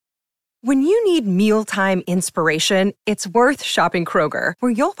When you need mealtime inspiration, it's worth shopping Kroger,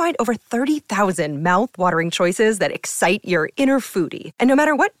 where you'll find over 30,000 mouth-watering choices that excite your inner foodie. And no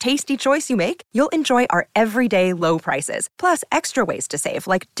matter what tasty choice you make, you'll enjoy our everyday low prices, plus extra ways to save,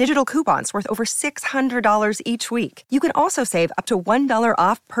 like digital coupons worth over $600 each week. You can also save up to $1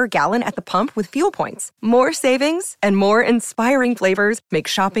 off per gallon at the pump with fuel points. More savings and more inspiring flavors make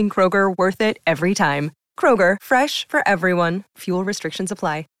shopping Kroger worth it every time. Kroger, fresh for everyone. Fuel restrictions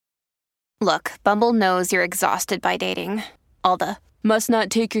apply. Look, Bumble knows you're exhausted by dating. All the, must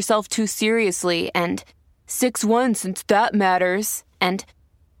not take yourself too seriously, and 6'1" since that matters, and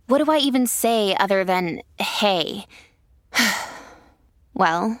what do I even say other than, hey?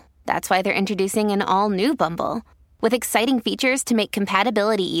 Well, that's why they're introducing an all-new Bumble, with exciting features to make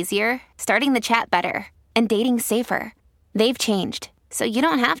compatibility easier, starting the chat better, and dating safer. They've changed, so you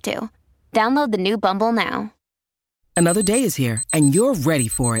don't have to. Download the new Bumble now. Another day is here, and you're ready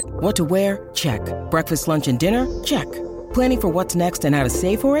for it. What to wear? Check. Breakfast, lunch, and dinner? Check. Planning for what's next and how to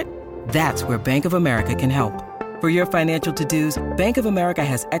save for it? That's where Bank of America can help. For your financial to-dos, Bank of America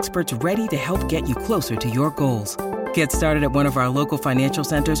has experts ready to help get you closer to your goals. Get started at one of our local financial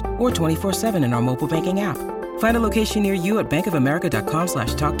centers or 24/7 in our mobile banking app. Find a location near you at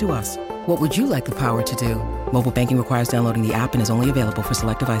bankofamerica.com/talktous. What would you like the power to do? Mobile banking requires downloading the app and is only available for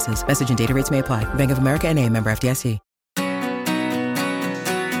select devices. Message and data rates may apply. Bank of America N.A., member FDIC.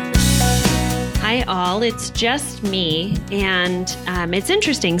 Hi, all. It's just me. And it's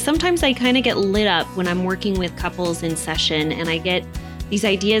interesting. Sometimes I kind of get lit up when I'm working with couples in session, and I get these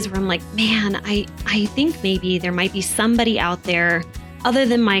ideas where I'm like, man, I think maybe there might be somebody out there other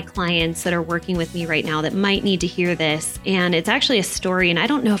than my clients that are working with me right now that might need to hear this. And it's actually a story, and I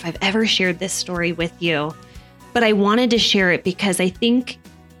don't know if I've ever shared this story with you, but I wanted to share it because I think,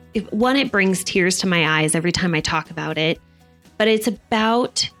 it brings tears to my eyes every time I talk about it, but it's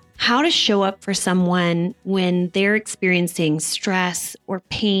about how to show up for someone when they're experiencing stress or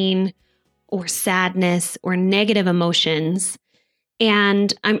pain or sadness or negative emotions.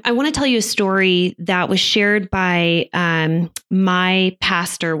 And I want to tell you a story that was shared by my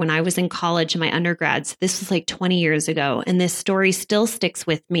pastor when I was in college in my undergrads. This was like 20 years ago. And this story still sticks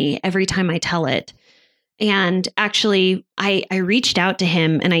with me every time I tell it. And actually, I reached out to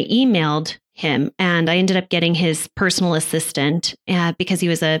him and I emailed him, and I ended up getting his personal assistant because he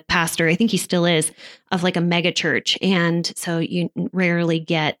was a pastor. I think he still is, of like a mega church. And so you rarely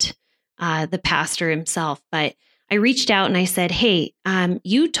get the pastor himself. But I reached out and I said, hey,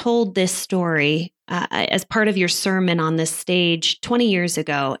 you told this story as part of your sermon on this stage 20 years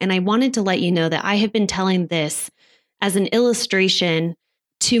ago. And I wanted to let you know that I have been telling this as an illustration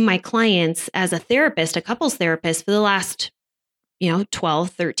to my clients as a therapist, a couples therapist, for the last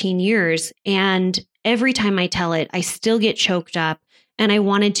 12, 13 years. And every time I tell it, I still get choked up. And I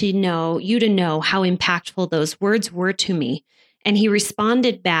wanted to know you to know how impactful those words were to me. And he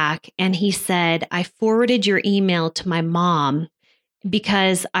responded back and he said, I forwarded your email to my mom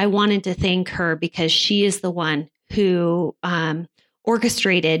because I wanted to thank her because she is the one who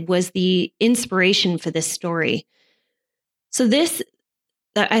orchestrated, was the inspiration for this story. So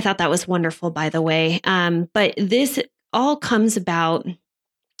I thought that was wonderful, by the way. But this all comes about,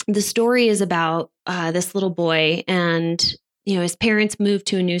 the story is about this little boy, and his parents moved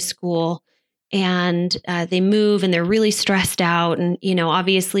to a new school. And they move and they're really stressed out. And,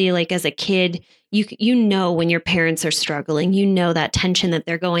 obviously, like as a kid, you know when your parents are struggling, that tension that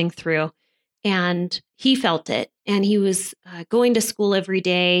they're going through. And he felt it. And he was going to school every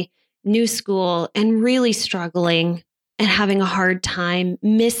day, new school, and really struggling and having a hard time,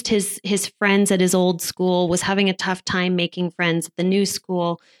 missed his friends at his old school, was having a tough time making friends at the new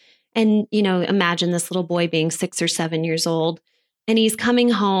school. And, imagine this little boy being 6 or 7 years old. And he's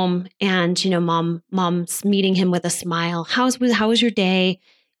coming home and, mom's meeting him with a smile. How was your day?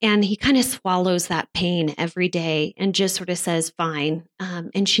 And he kind of swallows that pain every day and just sort of says, fine.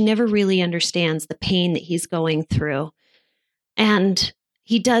 And she never really understands the pain that he's going through. And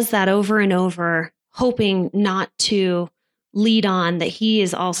he does that over and over, hoping not to lead on that he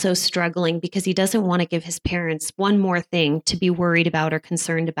is also struggling because he doesn't want to give his parents one more thing to be worried about or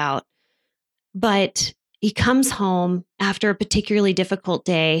concerned about. But he comes home after a particularly difficult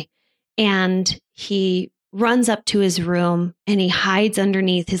day and he runs up to his room and he hides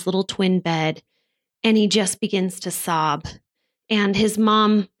underneath his little twin bed and he just begins to sob. And his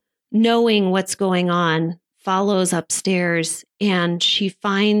mom, knowing what's going on, follows upstairs and she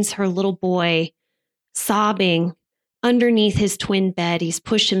finds her little boy sobbing underneath his twin bed. He's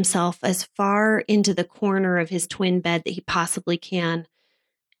pushed himself as far into the corner of his twin bed that he possibly can,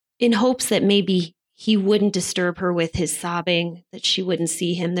 in hopes that maybe he wouldn't disturb her with his sobbing, that she wouldn't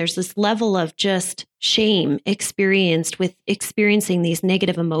see him. There's this level of just shame experienced with experiencing these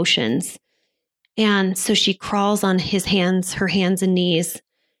negative emotions. And so she crawls on her hands and knees,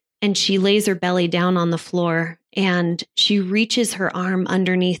 and she lays her belly down on the floor, and she reaches her arm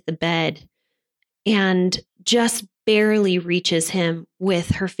underneath the bed and just barely reaches him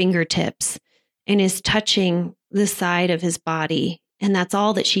with her fingertips and is touching the side of his body. And that's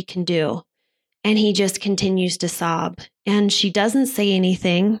all that she can do. And he just continues to sob. And she doesn't say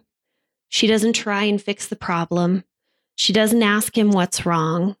anything. She doesn't try and fix the problem. She doesn't ask him what's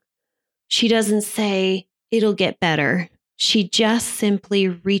wrong. She doesn't say, it'll get better. She just simply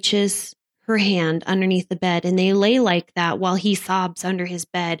reaches her hand underneath the bed, and they lay like that while he sobs under his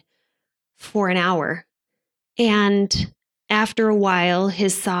bed for an hour. And after a while,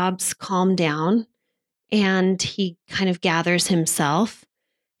 his sobs calm down and he kind of gathers himself,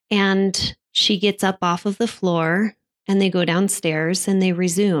 and she gets up off of the floor and they go downstairs and they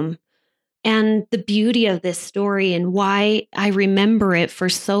resume. And the beauty of this story and why I remember it for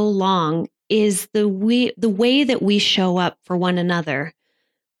so long is the way that we show up for one another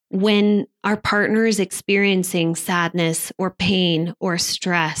when our partner is experiencing sadness or pain or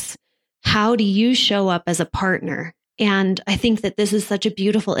stress. How do you show up as a partner? And I think that this is such a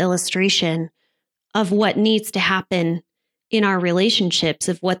beautiful illustration of what needs to happen in our relationships,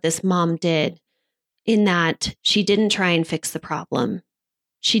 of what this mom did, in that she didn't try and fix the problem.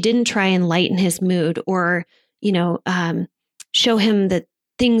 She didn't try and lighten his mood or, show him that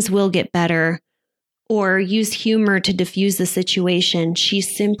things will get better or use humor to diffuse the situation. She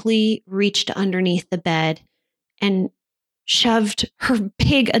simply reached underneath the bed and shoved her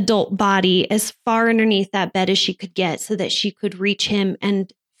big adult body as far underneath that bed as she could get so that she could reach him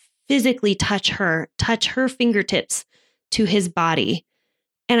and physically touch her fingertips to his body.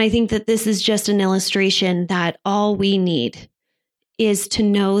 And I think that this is just an illustration that all we need is to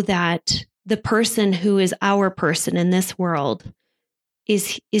know that the person who is our person in this world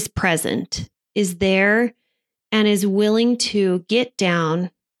is present, is there, and is willing to get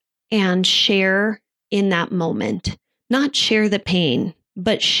down and share in that moment. Not share the pain,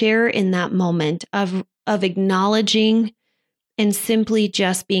 but share in that moment of acknowledging and simply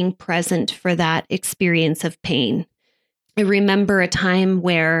just being present for that experience of pain. I remember a time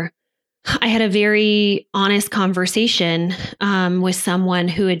where I had a very honest conversation with someone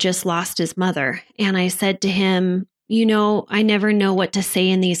who had just lost his mother. And I said to him, I never know what to say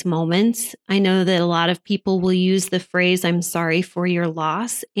in these moments. I know that a lot of people will use the phrase, I'm sorry for your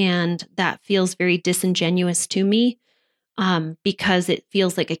loss. And that feels very disingenuous to me because it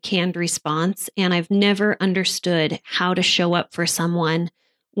feels like a canned response. And I've never understood how to show up for someone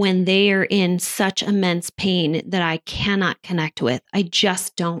when they are in such immense pain that I cannot connect with. I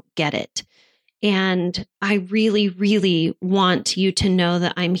just don't get it. And I really, really want you to know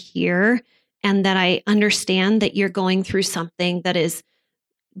that I'm here and that I understand that you're going through something that is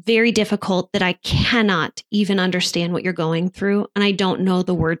very difficult, that I cannot even understand what you're going through. And I don't know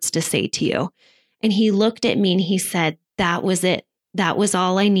the words to say to you. And he looked at me and he said, that was it. That was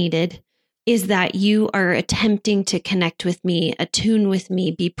all I needed. Is that you are attempting to connect with me, attune with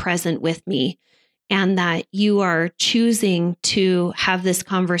me, be present with me, and that you are choosing to have this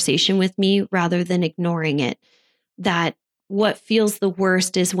conversation with me rather than ignoring it. That what feels the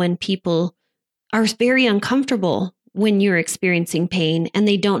worst is when people are very uncomfortable when you're experiencing pain and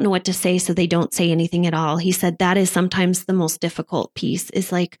they don't know what to say, so they don't say anything at all. He said that is sometimes the most difficult piece,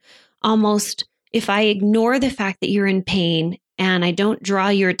 is like almost if I ignore the fact that you're in pain and I don't draw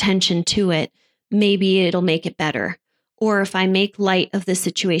your attention to it, maybe it'll make it better. Or if I make light of the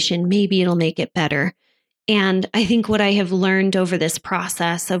situation, maybe it'll make it better. And I think what I have learned over this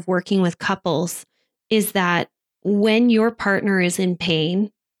process of working with couples is that when your partner is in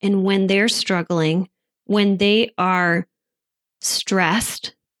pain and when they're struggling, when they are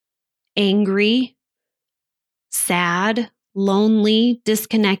stressed, angry, sad, lonely,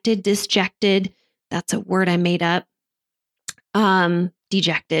 disconnected, disjected, that's a word I made up.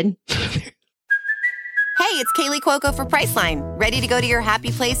 Dejected. Hey, it's Kaylee Cuoco for Priceline. Ready to go to your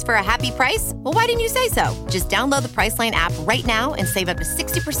happy place for a happy price? Well, why didn't you say so? Just download the Priceline app right now and save up to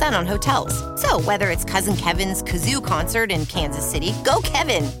 60% on hotels. So whether it's Cousin Kevin's Kazoo Concert in Kansas City, go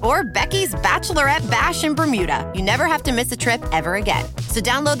Kevin, or Becky's Bachelorette Bash in Bermuda, you never have to miss a trip ever again. So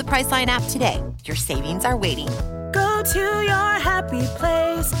download the Priceline app today. Your savings are waiting. Go to your happy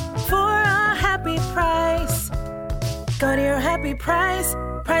place for a happy price. Go to your happy price,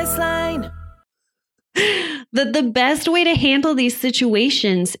 Priceline. The best way to handle these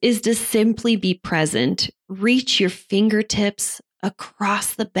situations is to simply be present. Reach your fingertips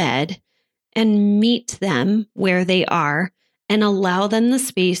across the bed and meet them where they are and allow them the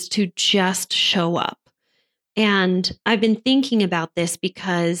space to just show up. And I've been thinking about this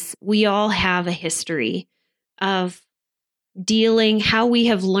because we all have a history of how we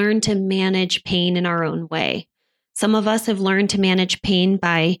have learned to manage pain in our own way. Some of us have learned to manage pain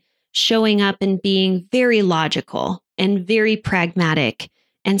by showing up and being very logical and very pragmatic.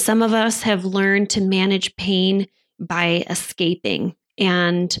 And some of us have learned to manage pain by escaping.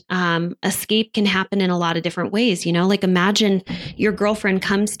 And escape can happen in a lot of different ways. Like imagine your girlfriend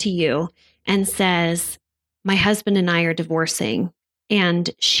comes to you and says, my husband and I are divorcing, and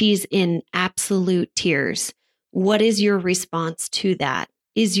she's in absolute tears. What is your response to that?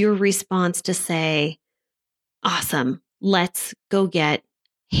 Is your response to say, awesome, let's go get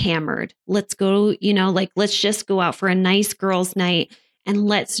hammered. Let's go, let's just go out for a nice girls' night and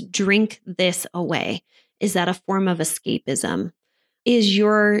let's drink this away. Is that a form of escapism? Is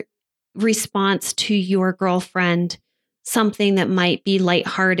your response to your girlfriend something that might be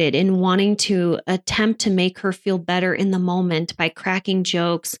lighthearted and wanting to attempt to make her feel better in the moment by cracking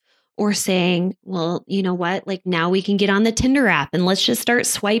jokes or saying, well, you know what, like now we can get on the Tinder app and let's just start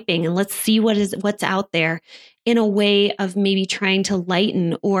swiping and let's see what's out there, in a way of maybe trying to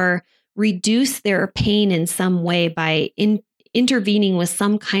lighten or reduce their pain in some way by intervening with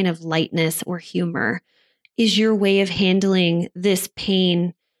some kind of lightness or humor? Is your way of handling this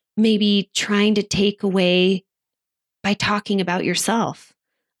pain maybe trying to take away by talking about yourself,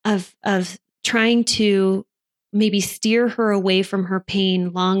 of trying to maybe steer her away from her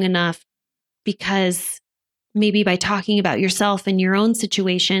pain long enough, because maybe by talking about yourself and your own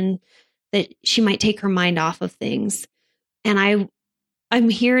situation that she might take her mind off of things. And I'm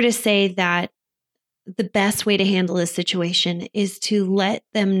here to say that the best way to handle this situation is to let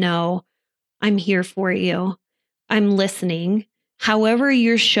them know, I'm here for you. I'm listening. However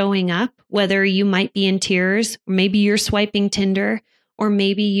you're showing up, whether you might be in tears, or maybe you're swiping Tinder, or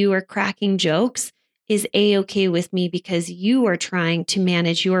maybe you are cracking jokes, is A-okay with me, because you are trying to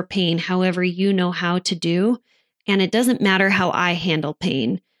manage your pain however you know how to do. And it doesn't matter how I handle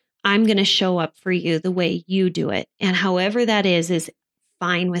pain. I'm going to show up for you the way you do it. And however that is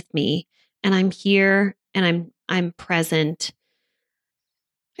fine with me. And I'm here and I'm present.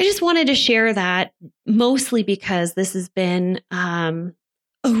 I just wanted to share that, mostly because this has been a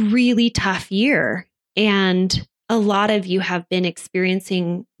really tough year, and a lot of you have been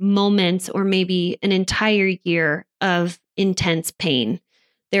experiencing moments or maybe an entire year of intense pain.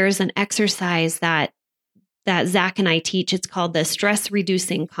 There's an exercise that Zach and I teach. It's called the stress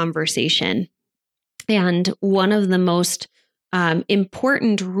reducing conversation. And one of the most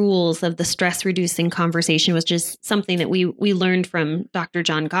important rules of the stress reducing conversation was just something that we learned from Dr.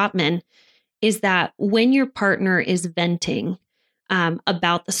 John Gottman, is that when your partner is venting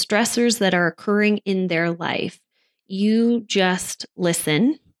about the stressors that are occurring in their life, you just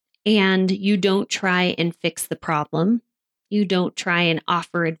listen and you don't try and fix the problem. You don't try and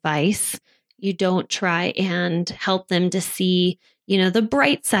offer advice. You don't try and help them to see, the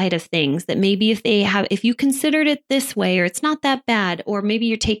bright side of things, that maybe if you considered it this way, or it's not that bad, or maybe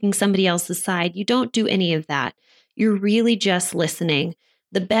you're taking somebody else's side. You don't do any of that. You're really just listening.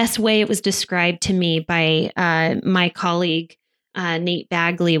 The best way it was described to me by my colleague, Nate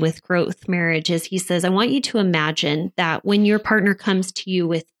Bagley with Growth Marriage, is he says, I want you to imagine that when your partner comes to you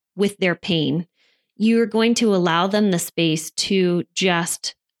with their pain, you're going to allow them the space to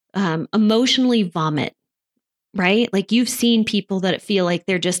just emotionally vomit, right? Like you've seen people that feel like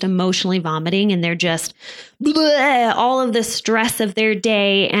they're just emotionally vomiting and they're just all of the stress of their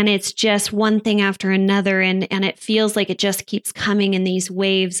day. And it's just one thing after another. And it feels like it just keeps coming in these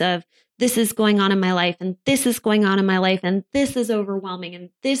waves of, this is going on in my life, and this is going on in my life, and this is overwhelming, and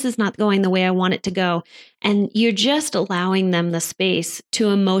this is not going the way I want it to go. And you're just allowing them the space to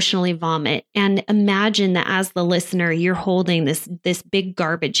emotionally vomit. And imagine that as the listener, you're holding this big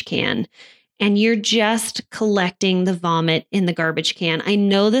garbage can, and you're just collecting the vomit in the garbage can. I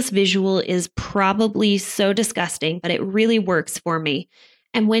know this visual is probably so disgusting, but it really works for me.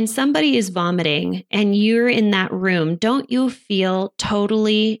 And when somebody is vomiting and you're in that room, don't you feel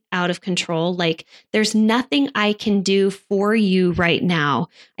totally out of control? Like there's nothing I can do for you right now.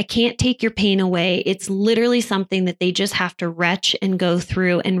 I can't take your pain away. It's literally something that they just have to retch and go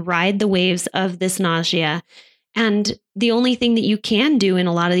through and ride the waves of this nausea. And the only thing that you can do in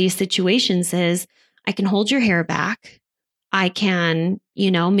a lot of these situations is I can hold your hair back. I can,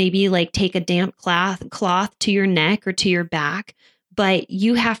 maybe like take a damp cloth to your neck or to your back. But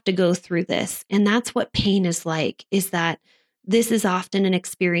you have to go through this. And that's what pain is like, is that this is often an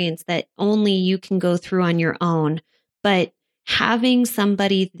experience that only you can go through on your own. But having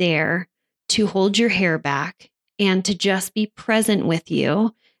somebody there to hold your hair back and to just be present with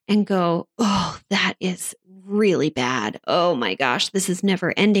you and go, oh, that is really bad. Oh my gosh, this is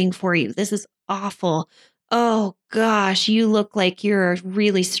never ending for you. This is awful. Oh gosh, you look like you're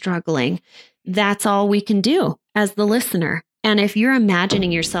really struggling. That's all we can do as the listener. And if you're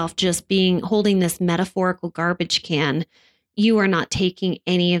imagining yourself just holding this metaphorical garbage can, you are not taking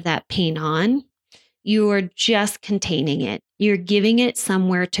any of that pain on. You are just containing it. You're giving it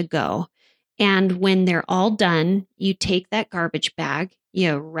somewhere to go. And when they're all done, you take that garbage bag,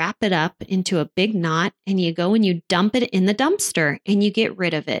 you wrap it up into a big knot, and you go and you dump it in the dumpster and you get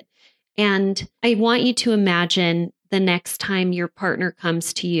rid of it. And I want you to imagine the next time your partner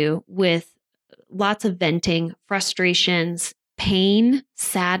comes to you with lots of venting, frustrations, pain,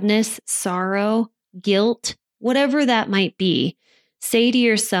 sadness, sorrow, guilt, whatever that might be, say to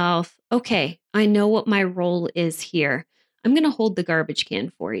yourself, okay, I know what my role is here. I'm going to hold the garbage can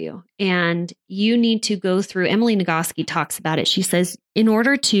for you. And you need to go through, Emily Nagoski talks about it. She says, in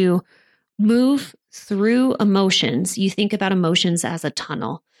order to move through emotions, you think about emotions as a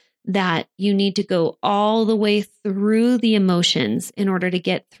tunnel, that you need to go all the way through the emotions in order to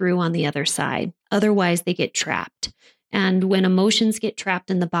get through on the other side. Otherwise, they get trapped. And when emotions get trapped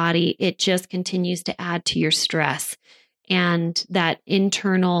in the body, it just continues to add to your stress and that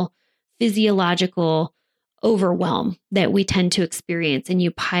internal physiological overwhelm that we tend to experience, and you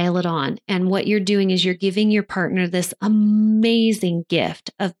pile it on. And what you're doing is you're giving your partner this amazing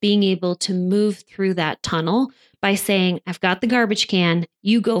gift of being able to move through that tunnel by saying, I've got the garbage can,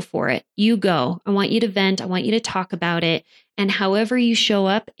 you go for it, you go. I want you to vent, I want you to talk about it. And however you show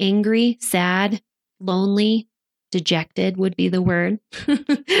up, angry, sad, lonely, dejected would be the word.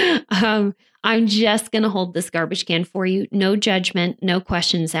 I'm just going to hold this garbage can for you. No judgment, no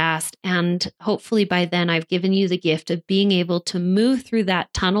questions asked. And hopefully by then I've given you the gift of being able to move through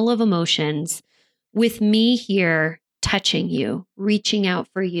that tunnel of emotions with me here, touching you, reaching out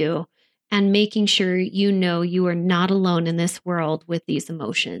for you, and making sure you know you are not alone in this world with these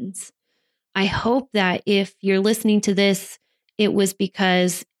emotions. I hope that if you're listening to this, it was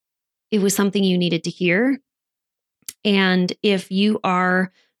because it was something you needed to hear. And if you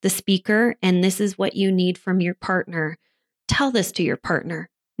are the speaker and this is what you need from your partner, tell this to your partner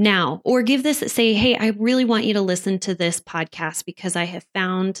now, or give this, say, hey, I really want you to listen to this podcast because I have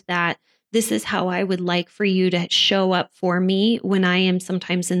found that this is how I would like for you to show up for me when I am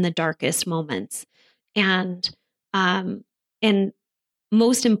sometimes in the darkest moments. And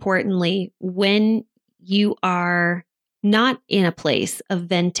most importantly, when you are not in a place of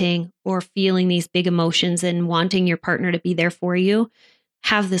venting or feeling these big emotions and wanting your partner to be there for you,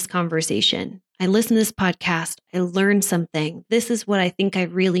 have this conversation. I listen to this podcast. I learned something. This is what I think I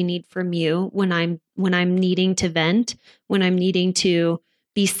really need from you when I'm needing to vent, when I'm needing to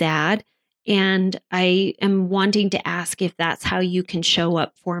be sad. And I am wanting to ask if that's how you can show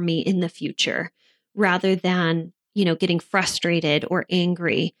up for me in the future, rather than, getting frustrated or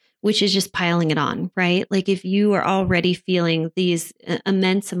angry, which is just piling it on, right? Like if you are already feeling these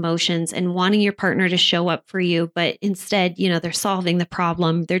immense emotions and wanting your partner to show up for you, but instead, they're solving the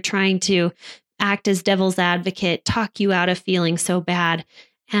problem. They're trying to act as devil's advocate, talk you out of feeling so bad,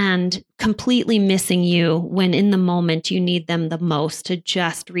 and completely missing you when in the moment you need them the most to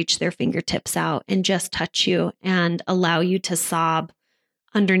just reach their fingertips out and just touch you and allow you to sob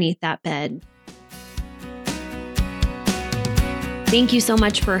underneath that bed. Thank you so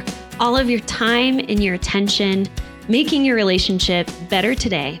much for all of your time and your attention, making your relationship better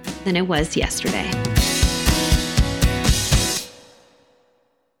today than it was yesterday.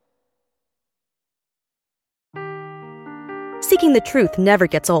 Seeking the truth never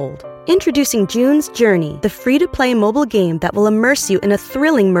gets old. Introducing June's Journey, the free-to-play mobile game that will immerse you in a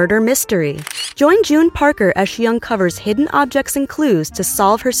thrilling murder mystery. Join June Parker as she uncovers hidden objects and clues to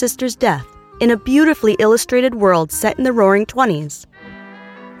solve her sister's death in a beautifully illustrated world set in the Roaring '20s.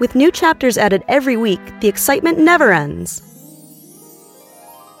 With new chapters added every week, the excitement never ends.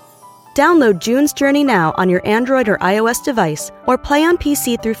 Download June's Journey now on your Android or iOS device, or play on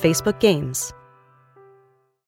PC through Facebook Games.